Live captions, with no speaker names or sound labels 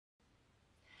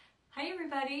Hi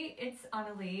everybody, it's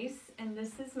Annaliese, and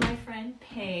this is my friend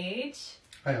Paige.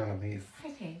 Hi Annaliese.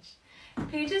 Hi Paige.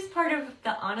 Paige is part of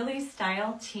the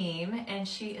AnnalieseStyle team, and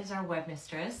she is our web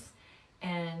mistress,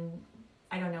 and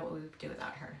I don't know what we would do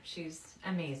without her. She's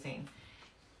amazing.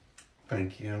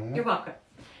 Thank you. You're welcome.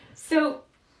 So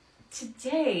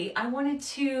today I wanted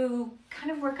to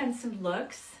kind of work on some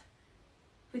looks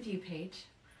with you, Paige,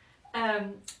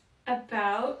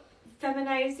 about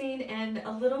feminizing and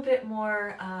a little bit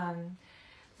more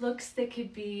looks that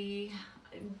could be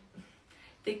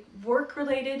work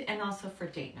related and also for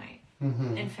date night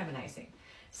and feminizing.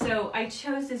 So I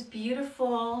chose this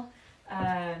beautiful,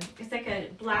 it's like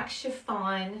a black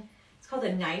chiffon. It's called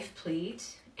a knife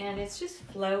pleat, and it's just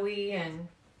flowy and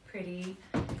pretty.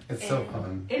 It's so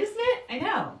fun. Isn't it? I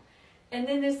know. And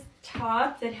then this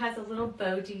top that has a little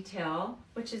bow detail,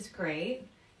 which is great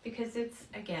because it's,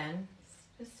 again,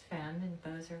 it's just femme, and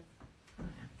bows are, I don't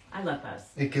know. I love bows.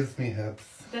 It gives me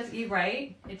hips. Does you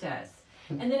right? It does.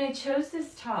 And then I chose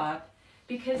this top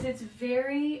because it's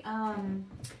very,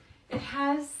 it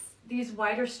has these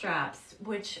wider straps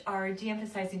which are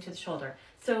de-emphasizing to the shoulder.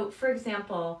 So for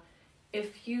example,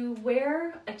 if you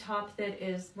wear a top that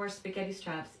is more spaghetti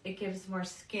straps, it gives more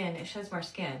skin, it shows more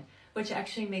skin, which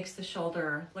actually makes the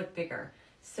shoulder look bigger.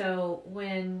 So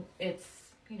when it's,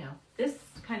 you know, this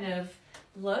kind of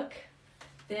look,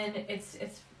 then it's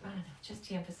I don't know, just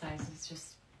de-emphasizes,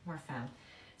 just more femme.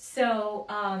 So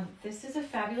this is a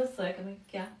fabulous look. I mean,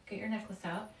 yeah, get your necklace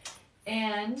out.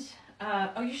 And,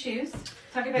 oh, your shoes.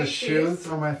 Talk about your shoes. The shoes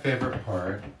are my favorite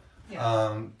part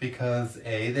because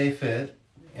A, they fit,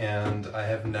 and I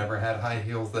have never had high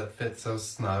heels that fit so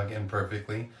snug and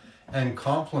perfectly, and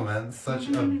complement such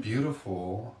a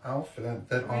beautiful outfit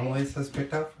that Annaliese has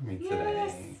picked out for me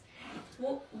today.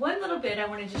 Well, one little bit I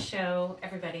wanted to show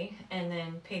everybody, and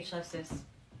then Paige loves this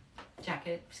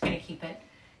jacket, just gonna keep it,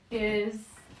 is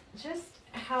just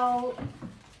how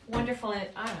wonderful and,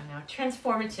 I don't know,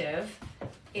 transformative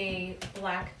a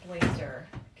black blazer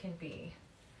can be.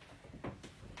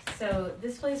 So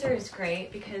this blazer is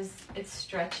great because it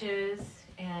stretches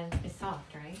and it's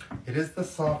soft, right? It is the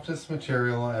softest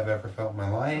material I've ever felt in my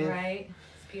life. Right?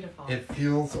 It's beautiful. It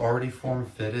feels already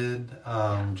form-fitted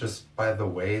just by the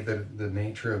way that the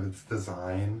nature of its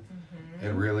design. It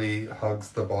really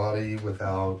hugs the body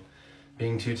without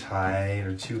being too tight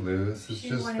or too loose. It's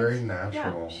just very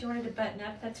natural. Yeah, she wanted to button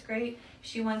up. That's great.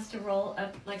 She wants to roll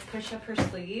up, like push up her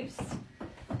sleeves.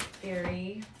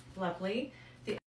 Very lovely.